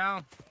Timber in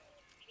town.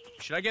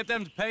 Should I get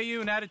them to pay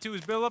you and add it to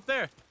his bill up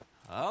there?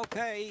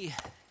 Okay.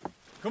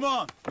 Come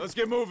on, let's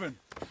get moving.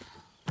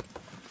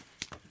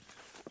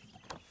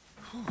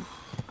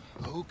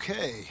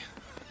 Okay.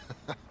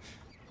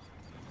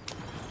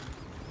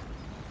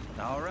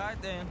 All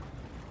right then,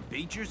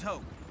 Beecher's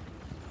Hope.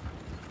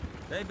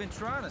 They've been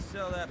trying to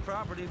sell that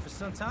property for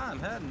some time,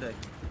 hadn't they?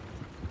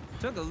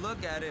 Took a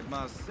look at it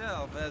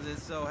myself, as it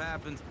so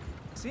happens.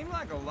 Seemed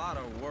like a lot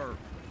of work.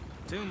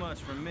 Too much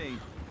for me.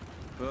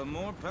 But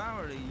more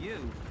power to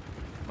you.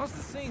 Must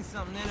have seen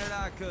something in it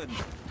I couldn't.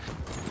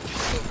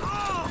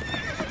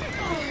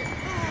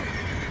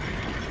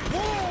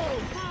 Whoa!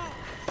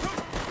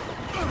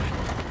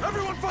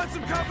 Everyone find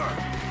some cover!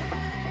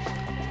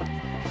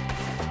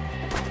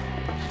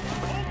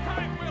 Hold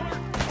tight,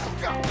 Willard!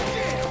 God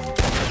damn!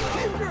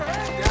 Keep your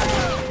head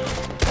down!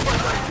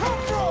 Where'd they come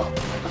from?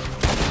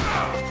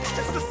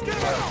 It's the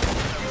Skinner!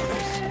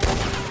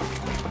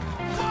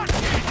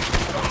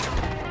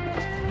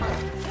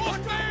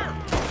 Look there!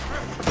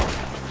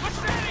 Look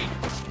steady!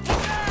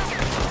 Look out!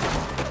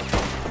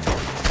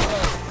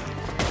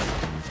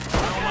 I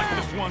don't like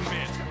this one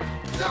bit.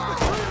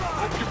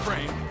 Hold your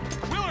frame.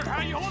 Willard,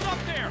 how you hold up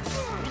there?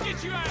 We'll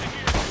get you out of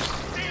here.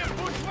 Damn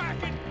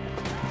bushwhacking!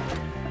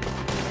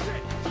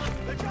 Shit!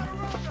 They got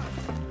around us!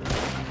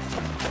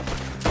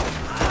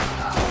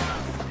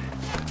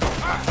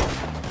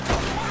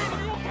 Wayne,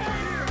 are you okay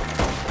here?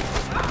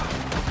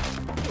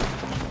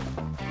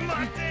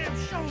 My damn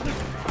shoulder!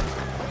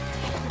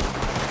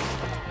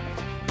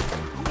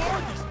 Who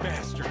are these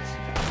bastards?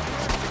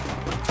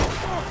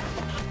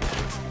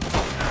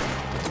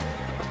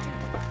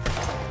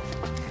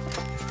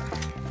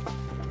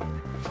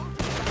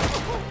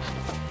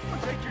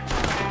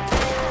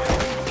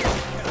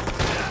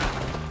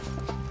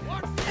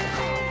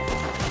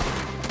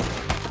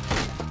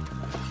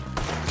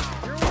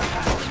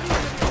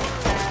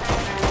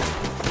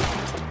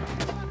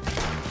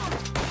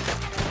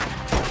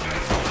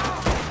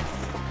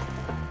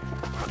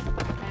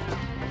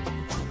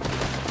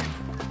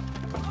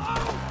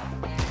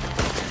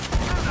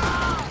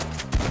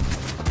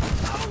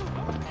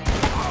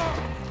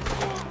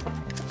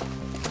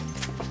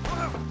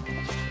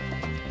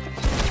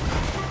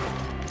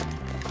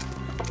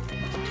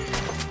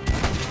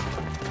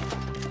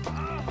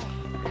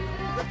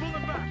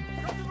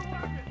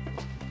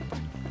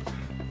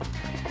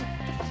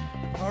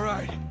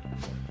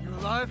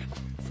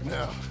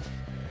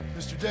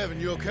 Mr. Devon,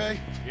 you okay?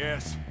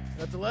 Yes.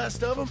 That the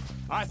last of them?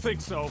 I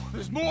think so.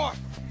 There's more!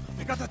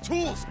 They got the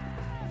tools!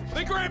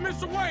 They grabbed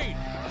Mr. Wade!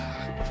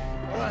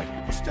 All right,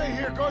 you stay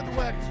here, guard the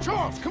wagons.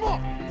 Charles, come on!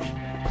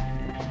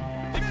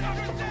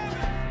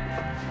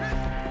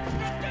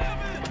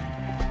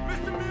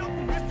 Mr.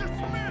 Milton! Mr.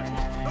 Smith!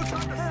 No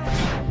time to help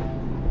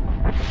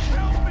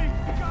me!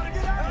 You gotta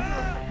get out of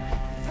here!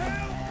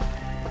 Help!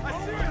 I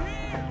see him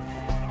here!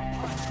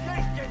 You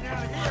ain't getting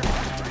out of here!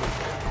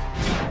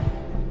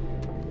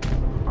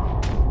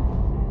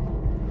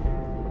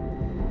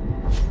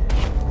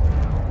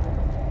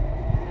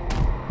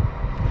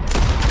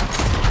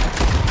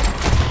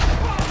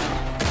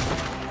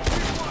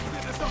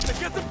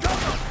 Get them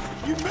cover!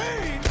 You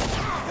mean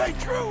they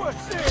drew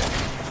us in?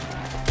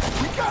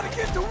 We gotta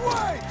get the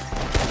way!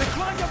 They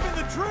climbed up in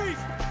the trees!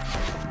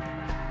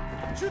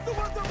 Shoot the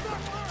ones up there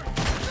first!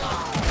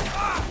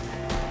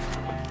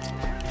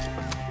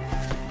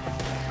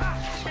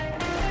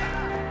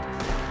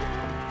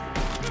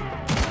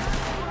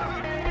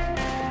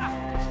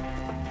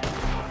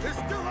 They're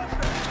still up there!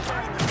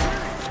 Behind the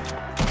trees!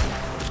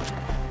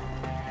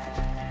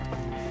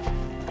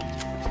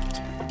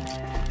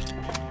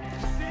 You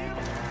see him?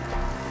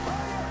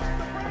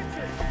 The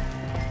branches!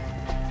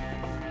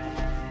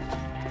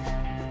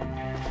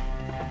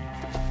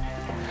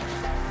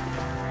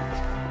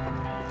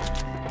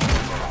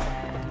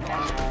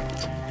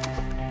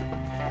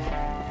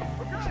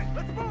 Okay,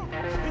 let's move!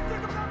 He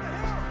took him down the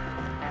hill!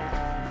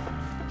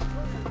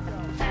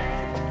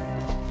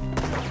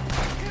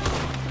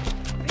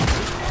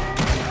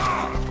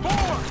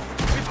 Forward!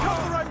 He's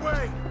coming the right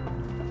way!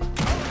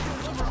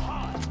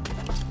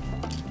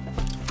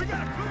 We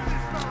gotta clear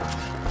this guy!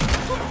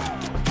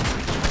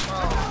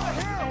 Down the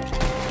hill!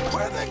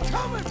 Where are they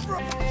coming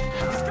from?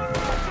 He's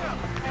coming right now!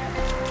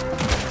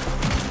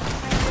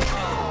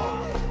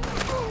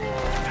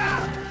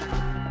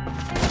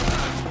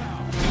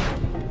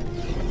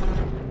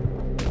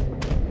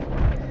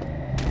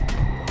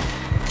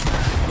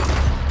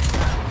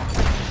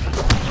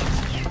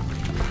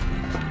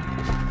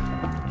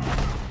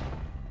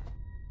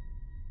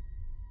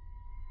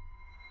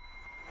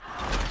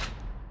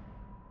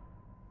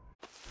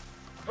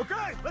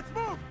 Okay, let's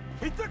move!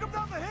 He took him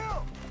down the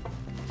hill!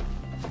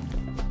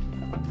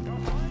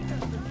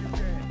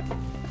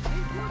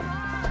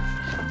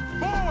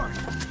 Forward!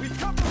 He's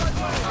coming right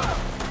way!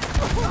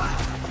 The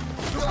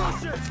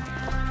bushes!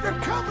 They're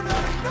coming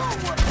out of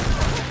nowhere!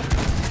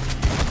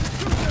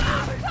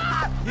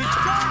 He's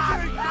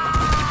charging!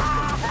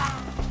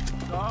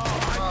 Oh,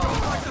 I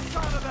don't like the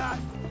sound of that!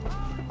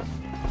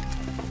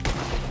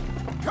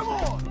 Come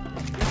on!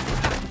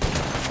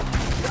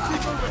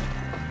 Keep moving!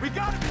 We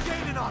gotta be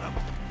gaining on him!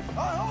 I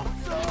hope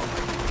so!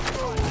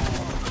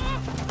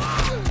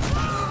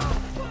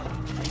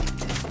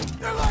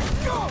 They're like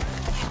ghosts!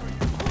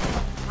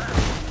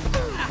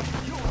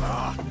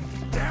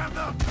 Damn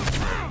them!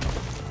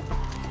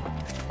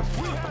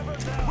 We have him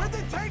now! Where'd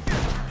they take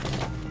him?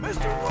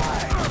 Mr.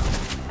 Wade!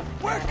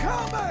 We're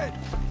coming!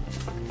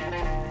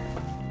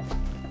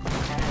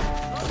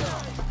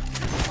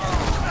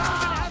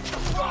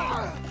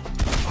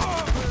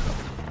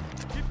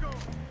 Keep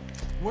going!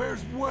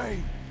 Where's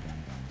Wade?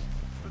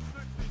 Let's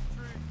fix these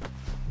trees.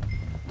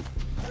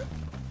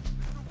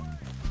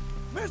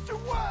 Mr.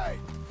 Wade!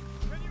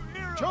 Can you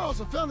hear him? Charles,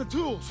 I found the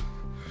tools.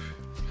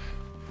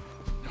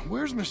 Now,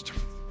 where's Mr.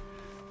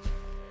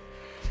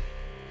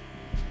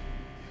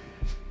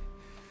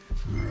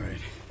 All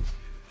right.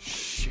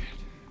 Shit.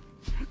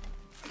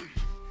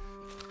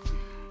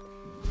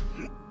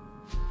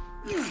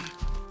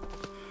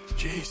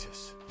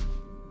 Jesus.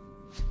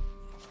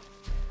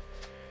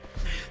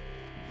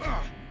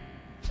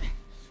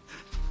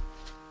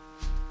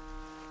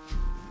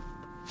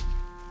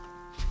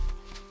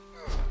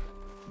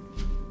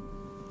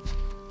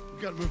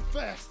 We gotta move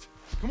fast.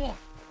 Come on.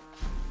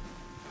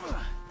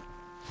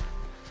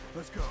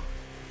 Let's go.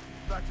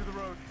 Back to the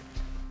road.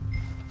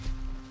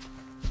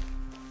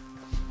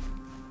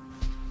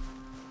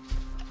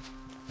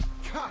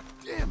 God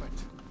damn it.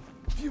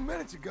 A few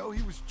minutes ago,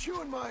 he was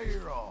chewing my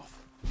ear off.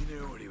 He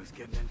knew what he was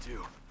getting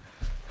into.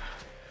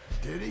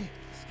 Did he?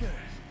 Scared.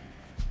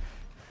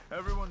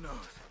 Everyone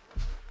knows.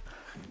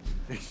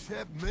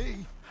 Except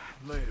me.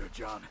 Later,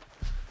 John.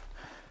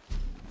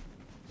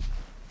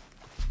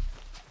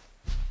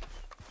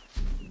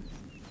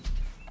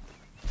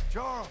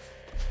 Charles,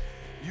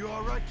 you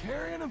all right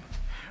carrying him?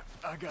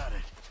 I got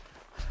it.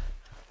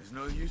 There's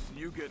no use in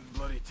you getting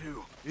bloody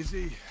too. Is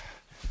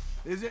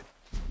it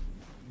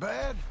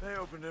bad? They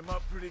opened him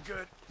up pretty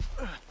good.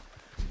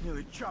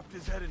 Nearly chopped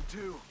his head in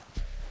two.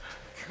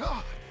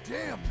 God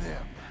damn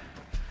them.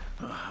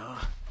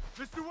 Uh-huh.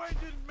 Mr. Wade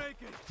didn't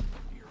make it.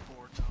 Here,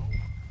 board, no.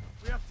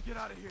 We have to get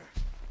out of here.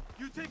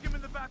 You take him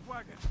in the back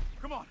wagon.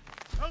 Come on,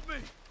 help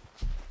me.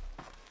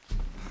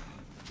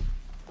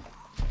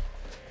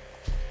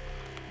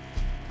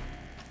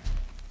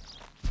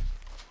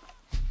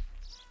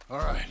 All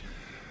right,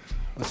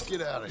 let's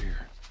get out of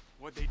here.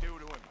 What'd they do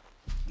to him?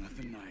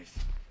 Nothing nice.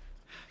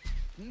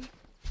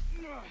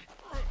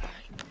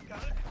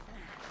 Got it?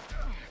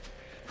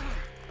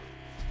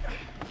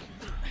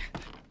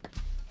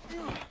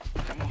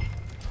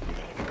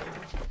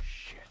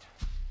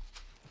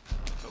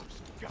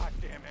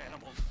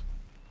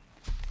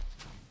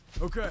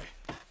 Okay.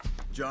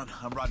 John,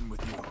 I'm riding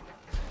with you.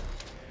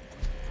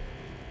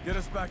 Get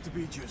us back to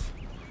Beaches.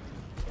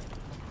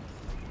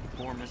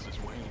 Poor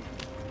Mrs. Wayne.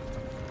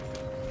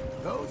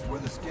 Those were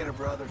the Skinner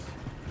brothers.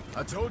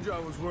 I told you I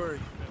was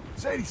worried.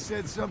 Sadie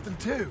said something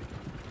too.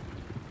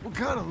 What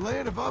kind of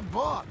land have I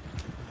bought?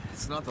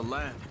 It's not the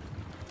land.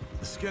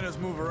 The Skinners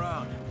move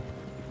around.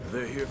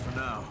 They're here for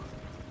now.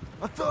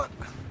 I thought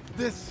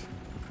this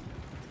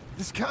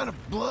kind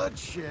of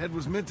bloodshed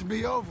was meant to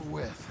be over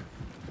with.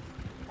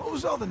 What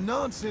was all the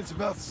nonsense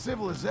about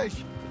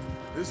civilization?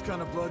 This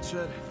kind of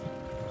bloodshed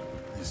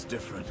is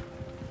different.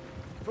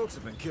 Folks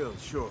have been killed,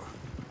 sure.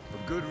 For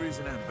good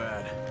reason and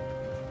bad.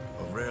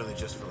 But rarely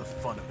just for the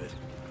fun of it.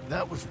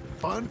 That was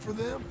fun for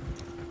them?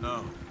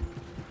 No.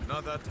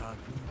 Not that time.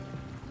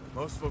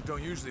 Most folk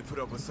don't usually put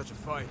up with such a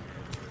fight.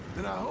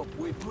 Then I hope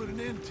we put an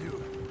end to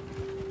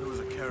it. There was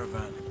a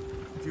caravan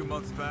a few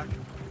months back.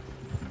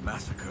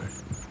 Massacred.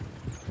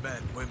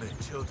 Men, women,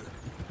 children.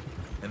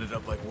 Ended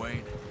up like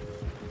Wayne.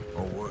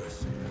 Or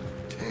worse.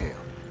 Damn.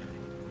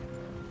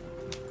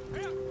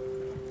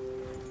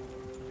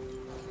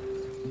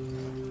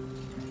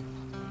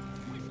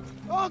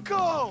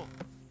 Uncle!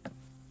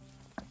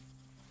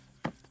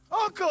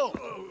 Uncle!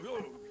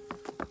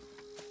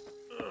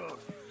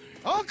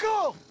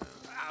 Uncle!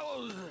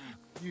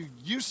 You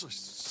useless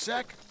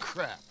sack of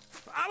crap.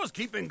 I was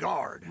keeping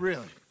guard.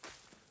 Really?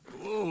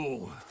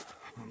 Whoa.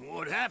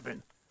 What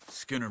happened?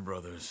 Skinner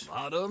brothers.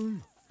 Lot of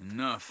them?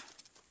 Enough.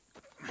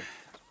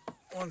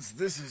 Once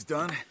this is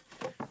done,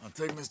 I'll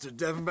take Mr.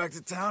 Devon back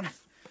to town and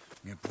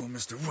get poor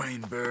Mr.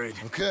 Wayne buried.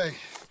 Okay.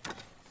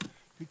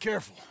 Be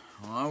careful.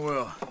 Oh, I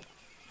will.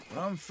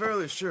 But I'm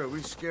fairly sure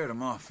we scared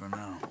him off for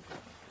now.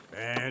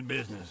 Bad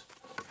business.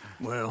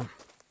 Well,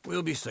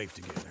 we'll be safe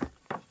together.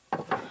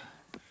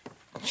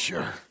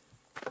 Sure.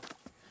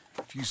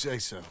 If you say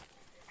so.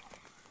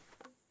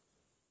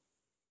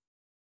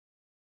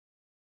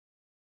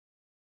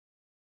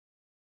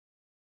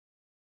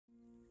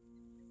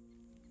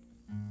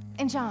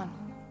 And John,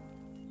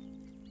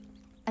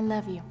 I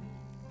love you.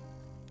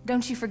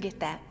 Don't you forget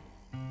that.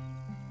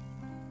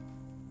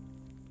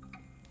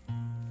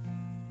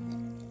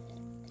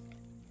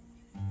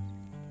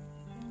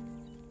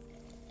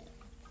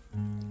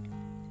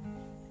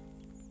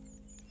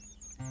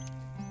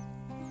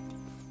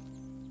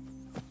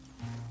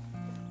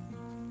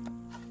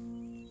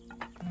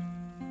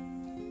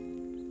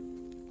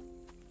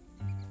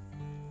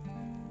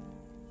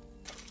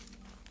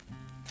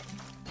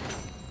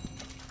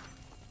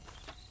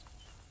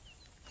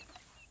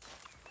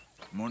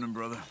 Morning,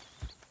 brother.